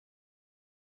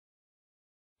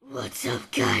What's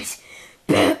up, guys?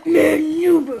 Batman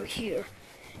Nuber here.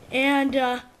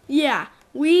 And, yeah,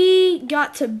 we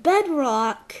got to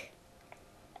Bedrock.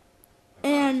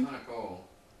 And,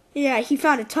 yeah, he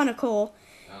found a ton of coal.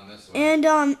 Down this way.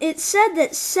 And, it said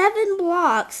that 7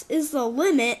 blocks is the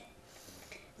limit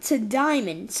to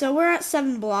diamond. So we're at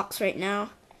 7 blocks right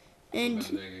now. We've And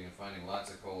been digging and finding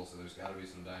lots of coal, so there's got to be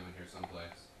some diamond here someplace.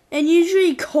 And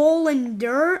usually coal and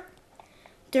dirt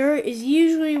is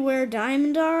usually where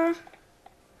diamond are.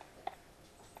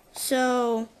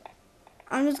 So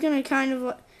I'm just gonna kind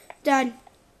of, Dad,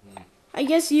 I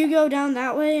guess you go down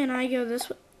that way and I go this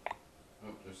way.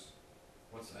 Oh,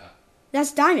 what's that?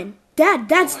 That's diamond. Dad,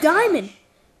 that's diamond.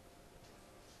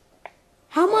 Gosh.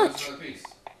 How Oh, much? there's another piece.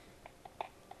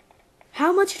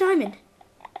 How much diamond?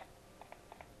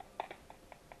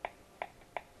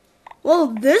 Well,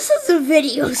 this is a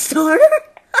video starter.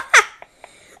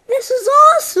 This is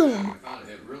awesome. Yeah, we found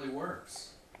it. It really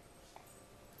works.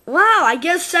 Wow, I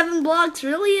guess 7 blocks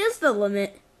really is the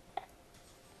limit.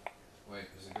 Wait,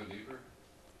 does it go deeper?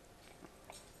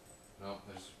 No,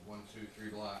 there's 1, 2, 3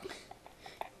 blocks.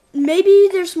 Maybe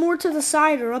there's more to the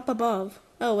side or up above.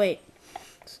 Oh, wait.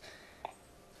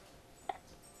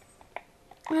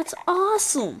 That's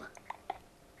awesome.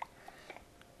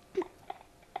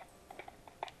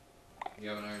 You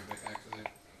have an iron pickaxe with you?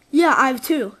 Yeah, I have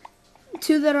 2.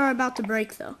 2 that are about to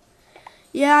break, though.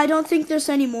 Yeah, I don't think there's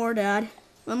any more, Dad.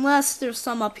 Unless there's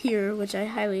some up here, which I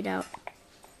highly doubt.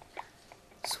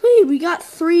 Sweet, we got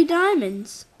 3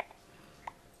 diamonds.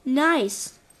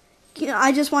 Nice.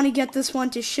 I just want to get this one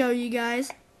to show you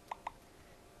guys.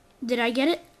 Did I get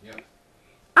it? Yep.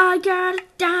 I got a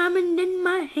diamond in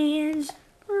my hands.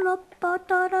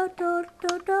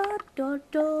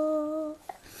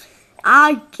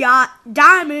 I got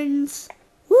diamonds.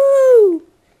 Woo!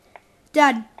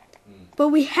 Dad, but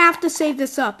we have to save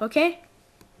this up, okay?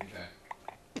 Okay.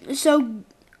 So,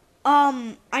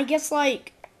 I guess,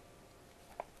 like,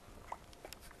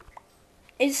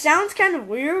 it sounds kind of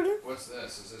weird. What's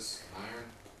this? Is this iron?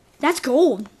 That's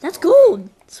gold. That's gold.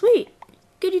 Sweet.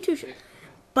 Goody two shoes.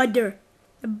 Butter.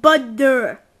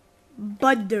 Butter.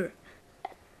 Butter.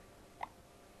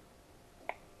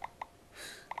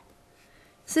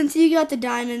 Since you got the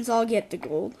diamonds, I'll get the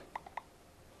gold.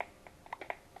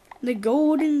 The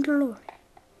golden glory.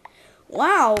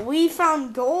 Wow, we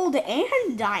found gold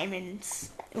and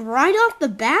diamonds. Right off the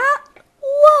bat?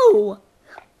 Whoa!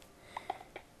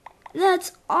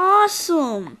 That's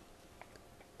awesome.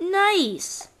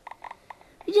 Nice.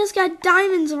 We just got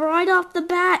diamonds right off the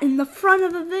bat in the front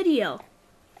of a video.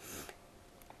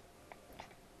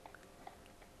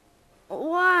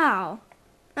 Wow.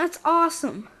 That's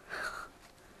awesome.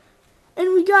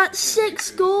 And we got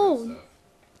 6 gold.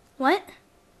 What?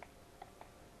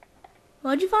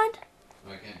 What'd you find?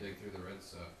 I can't dig through the red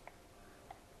stuff.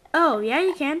 Oh, yeah,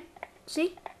 you can.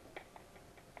 See?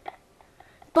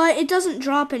 But it doesn't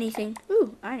drop anything.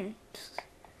 Ooh, iron.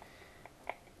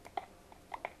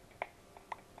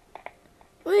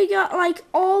 We got, like,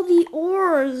 all the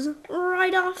ores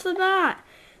right off the bat.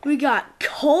 We got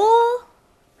coal.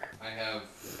 I have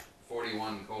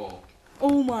 41 coal.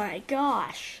 Oh, my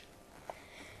gosh.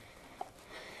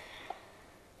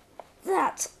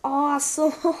 That's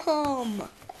awesome.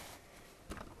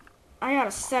 I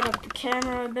gotta set up the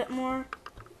camera a bit more.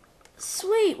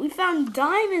 Sweet, we found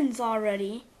diamonds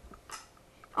already.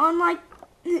 On like,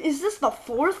 is this the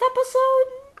 4th episode?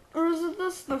 Or is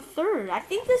this the 3rd? I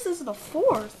think this is the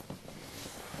 4th.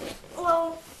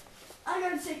 Well, I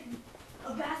gotta take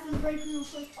a bathroom break real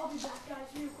quick. I'll be back, guys,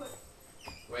 real quick.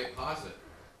 Wait, pause it.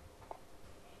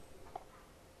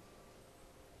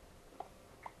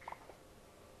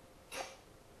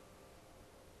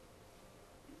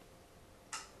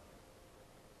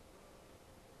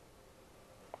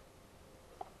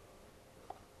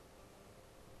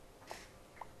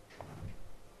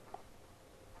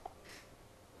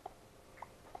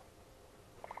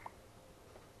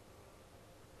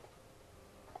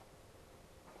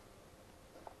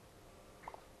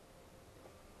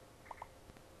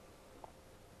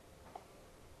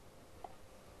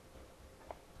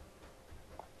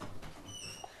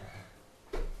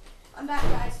 I'm back,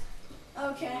 guys.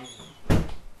 Okay.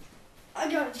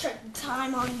 I gotta check the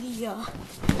time on the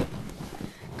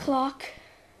clock.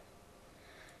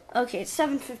 Okay, it's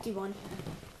 7:51.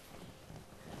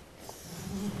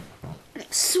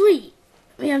 Sweet.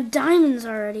 We have diamonds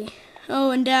already.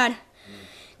 Oh, and Dad,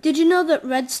 did you know that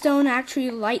redstone actually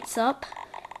lights up?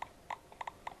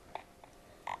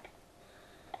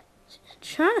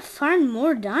 Trying to find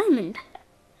more diamond.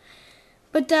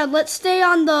 But Dad, let's stay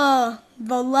on the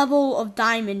level of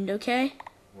diamond, okay?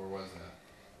 Where was that?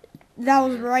 That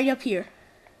was right up here.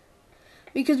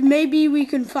 Because maybe we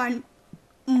can find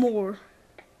more.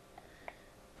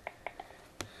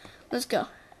 Let's go.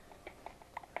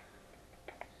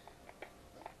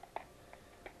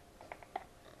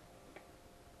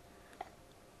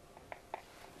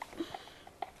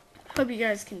 Hope you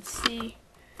guys can see.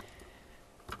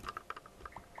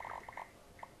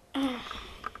 For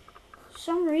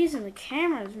some reason the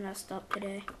camera's messed up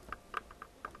today.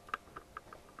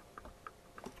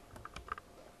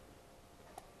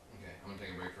 Okay, I'm gonna take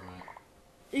a break for a minute.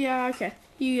 Yeah, okay.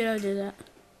 You gotta do that.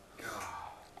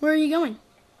 Where are you going?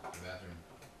 The bathroom.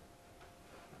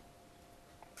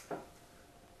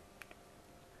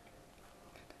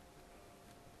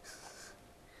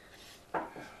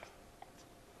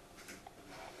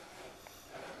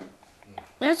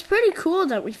 That's pretty cool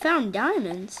that we found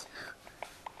diamonds.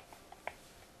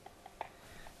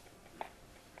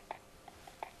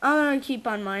 I'm gonna keep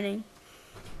on mining.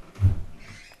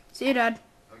 See you, Dad.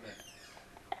 Okay.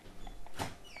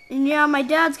 And yeah, my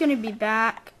dad's gonna be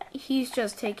back. He's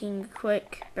just taking a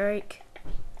quick break.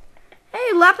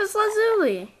 Hey, lapis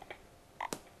lazuli.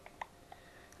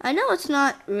 I know it's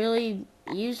not really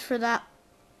used for that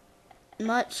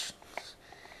much,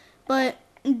 but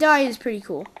dye is pretty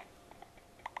cool.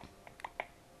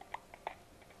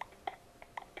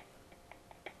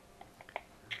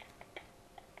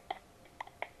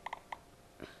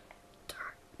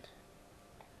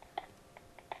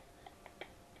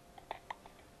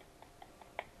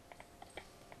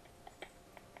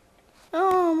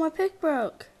 Oh, my pick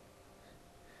broke.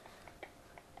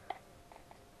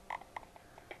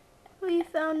 We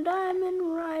found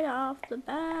diamond right off the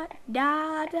bat.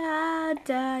 Da da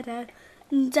da da.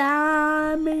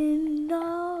 Diamond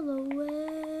all the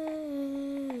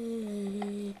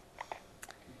way.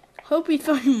 Hope we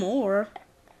find more.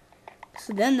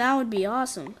 So then that would be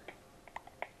awesome.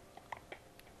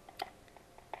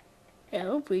 I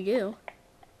hope we do.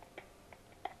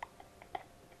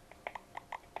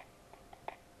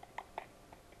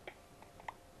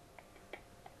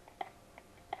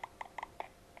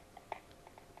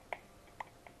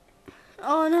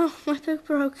 Oh no, my pick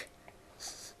broke.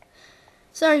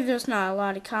 Sorry if there's not a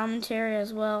lot of commentary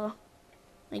as well.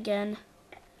 Again.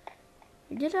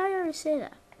 Or did I already say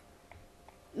that?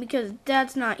 Because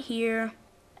Dad's not here.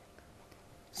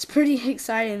 It's pretty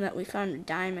exciting that we found a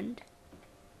diamond.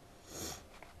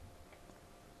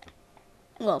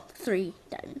 Well, 3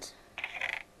 diamonds.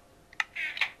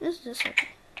 This is just okay.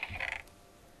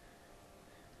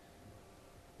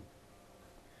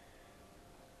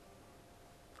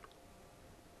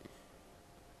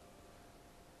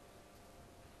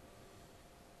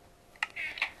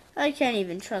 I can't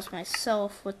even trust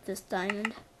myself with this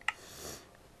diamond.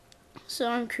 So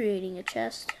I'm creating a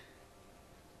chest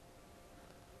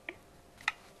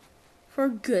for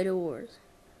good ores.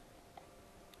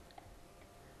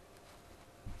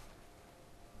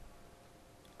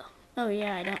 Oh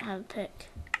yeah, I don't have a pick.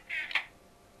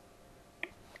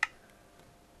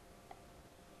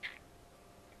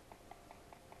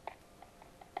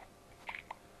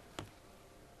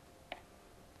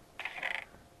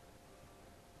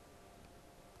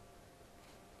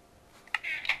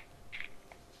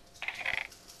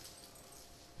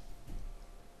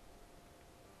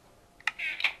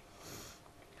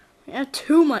 I have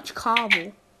too much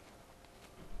cobble.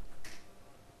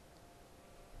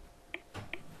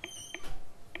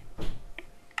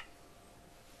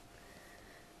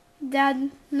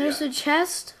 Dad, there's Yeah. a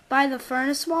chest by the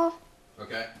furnace wall.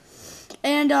 Okay.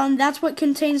 And that's what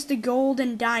contains the gold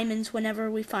and diamonds whenever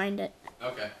we find it.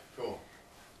 Okay, cool.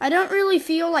 I don't really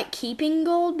feel like keeping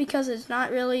gold because it's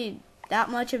not really that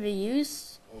much of a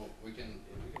use. Well, we can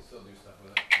still do stuff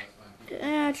with it. That's fine. Keep it.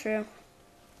 Yeah, true.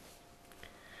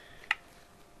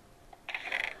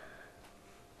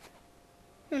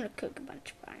 I'm gonna cook a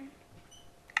bunch of iron.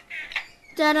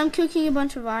 Dad, I'm cooking a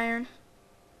bunch of iron.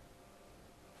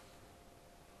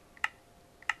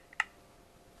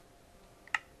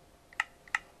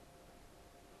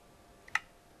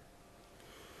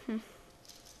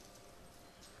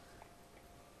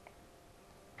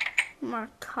 More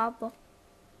cobble.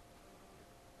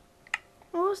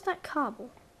 What was that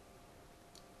cobble?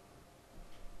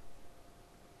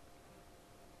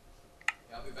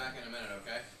 Yeah, I'll be back in a minute,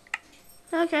 okay?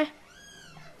 Okay.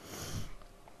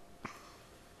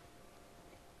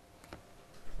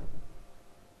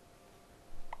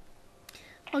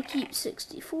 I'll keep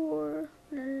 64.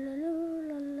 La, la,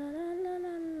 la, la, la,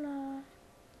 la, la.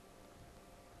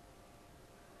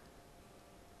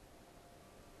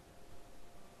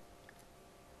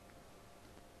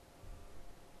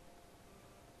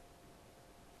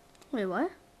 Wait,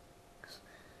 what?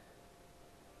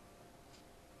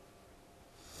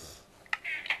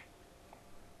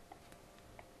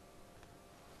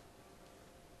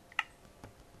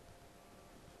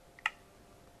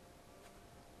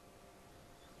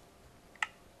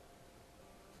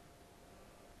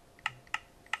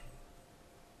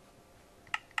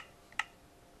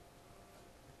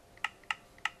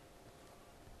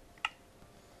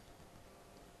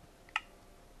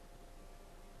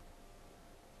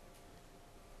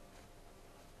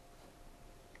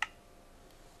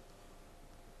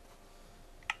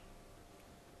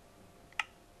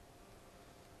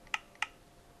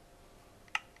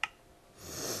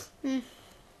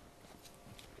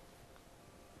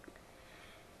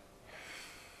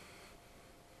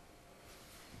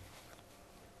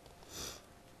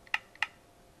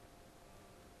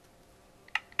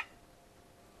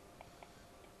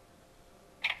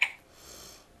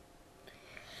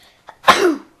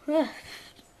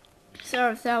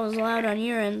 Sorry if that was loud on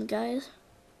your end, guys.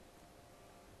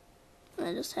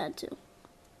 I just had to.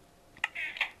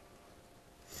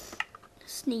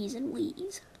 Sneeze and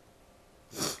wheeze.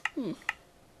 I'm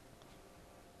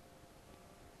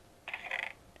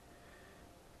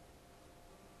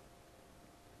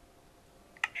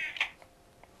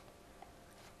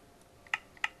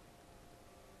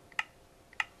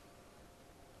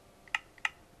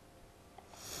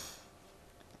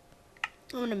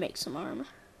gonna make some armor.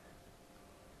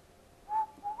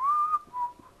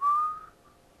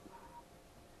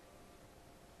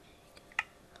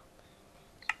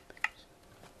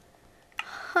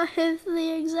 I have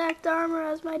the exact armor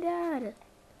as my dad.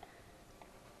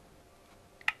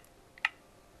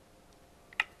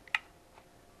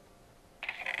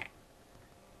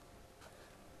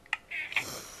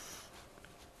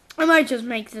 I might just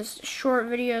make this a short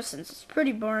video since it's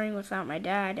pretty boring without my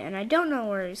dad and I don't know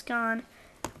where he's gone.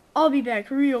 I'll be back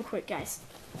real quick, guys.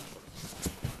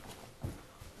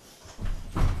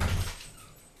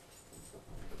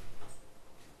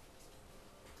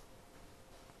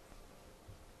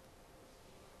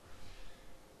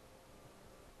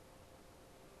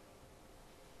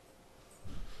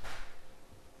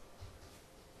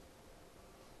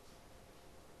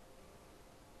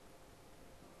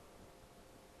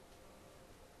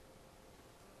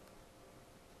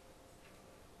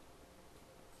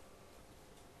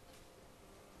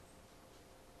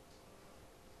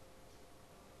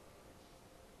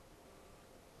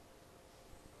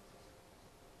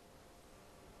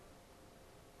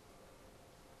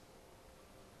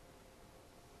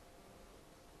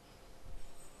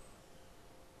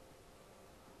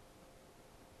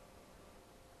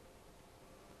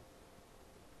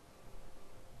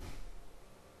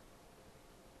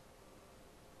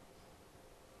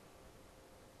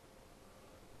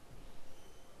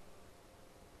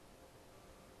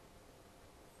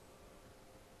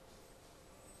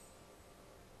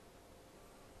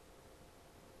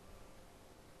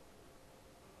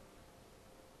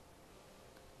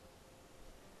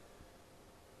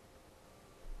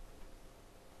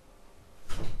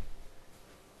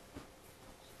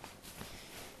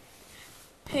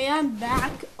 Hey, I'm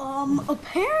back.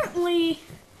 Apparently,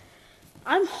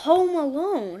 I'm home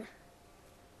alone.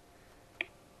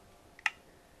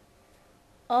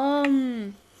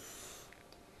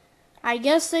 I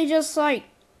guess they just, like,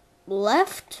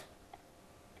 left?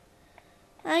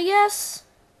 I guess.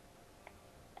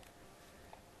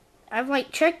 I've,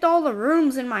 like, checked all the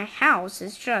rooms in my house.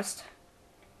 It's just,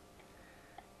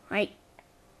 like,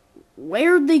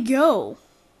 where'd they go?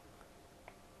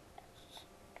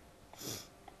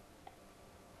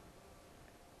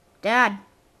 Dad.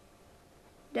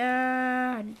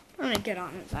 I'm gonna get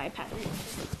on his iPad.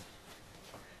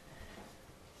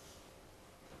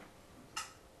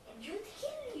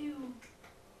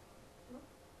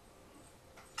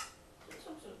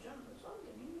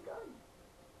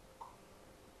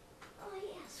 Oh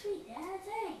yeah, sweet Dad,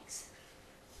 thanks.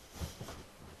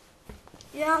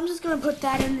 Yeah, I'm just gonna put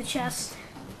that in the chest.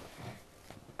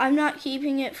 I'm not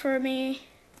keeping it for me.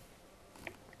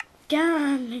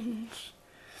 Diamonds.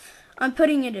 I'm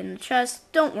putting it in the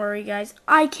chest. Don't worry, guys.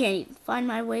 I can't even find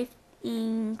my way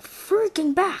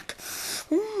freaking back.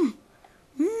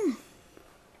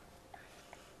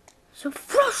 So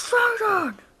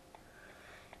frustrated.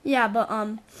 Yeah, but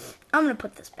I'm gonna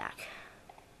put this back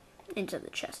into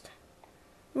the chest.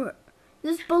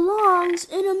 This belongs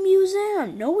in a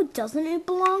museum. No, it doesn't. It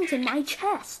belongs in my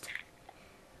chest.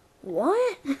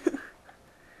 What?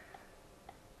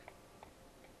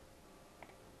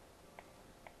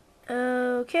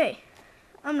 Okay,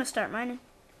 I'm gonna start mining.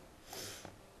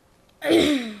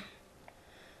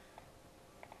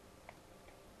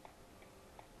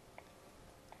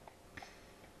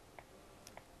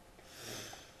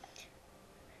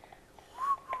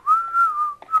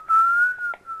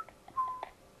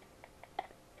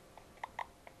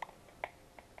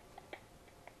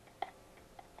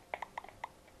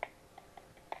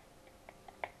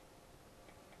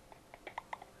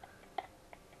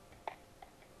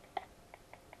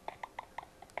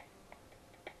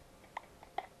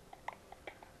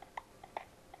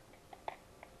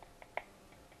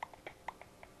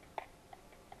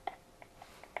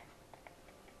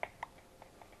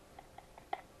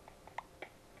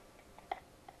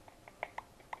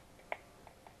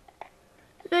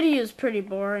 Video is pretty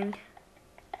boring.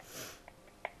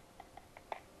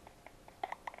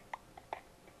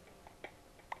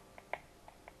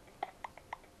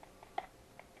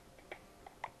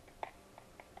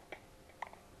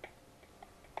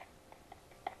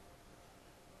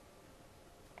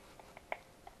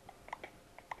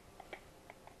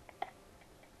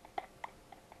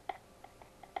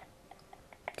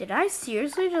 Did I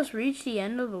seriously just reach the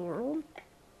end of the world?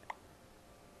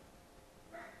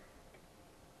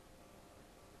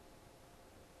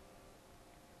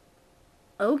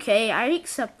 Okay, I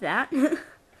accept that.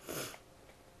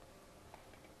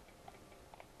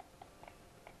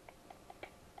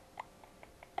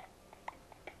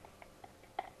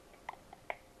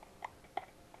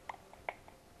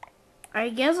 I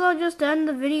guess I'll just end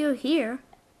the video here,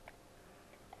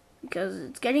 because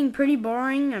it's getting pretty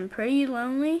boring and pretty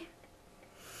lonely.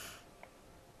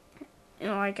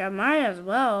 And like, I might as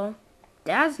well.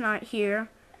 Dad's not here,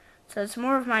 so it's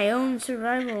more of my own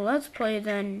survival let's play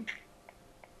than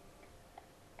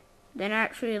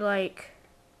actually, like,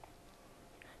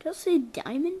 did I say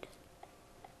diamond?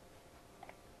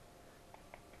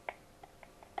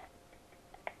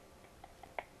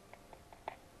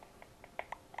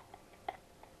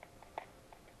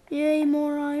 Yay,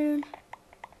 more iron.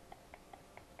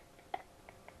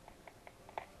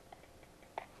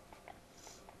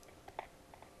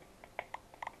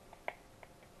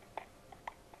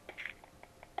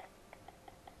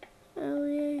 Oh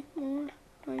yay, more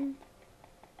iron.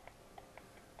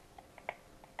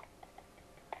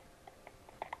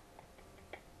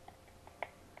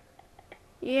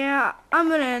 Yeah, I'm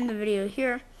gonna end the video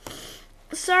here.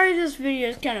 Sorry this video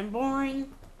is kind of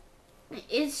boring.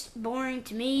 It's boring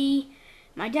to me.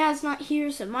 My dad's not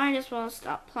here, so might as well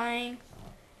stop playing.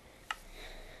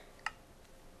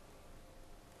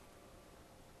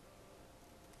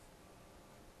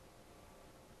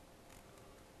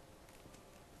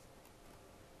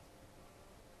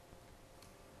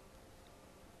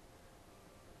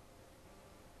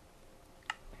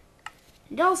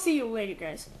 And I'll see you later,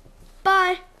 guys.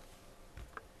 Bye.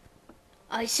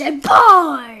 I said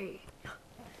bye.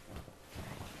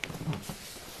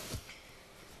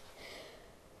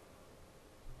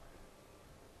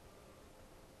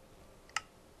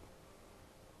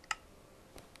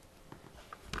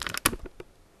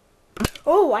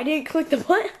 Oh, I didn't click the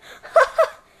button.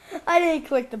 I didn't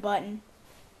click the button.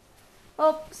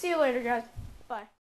 Well, see you later, guys. Bye.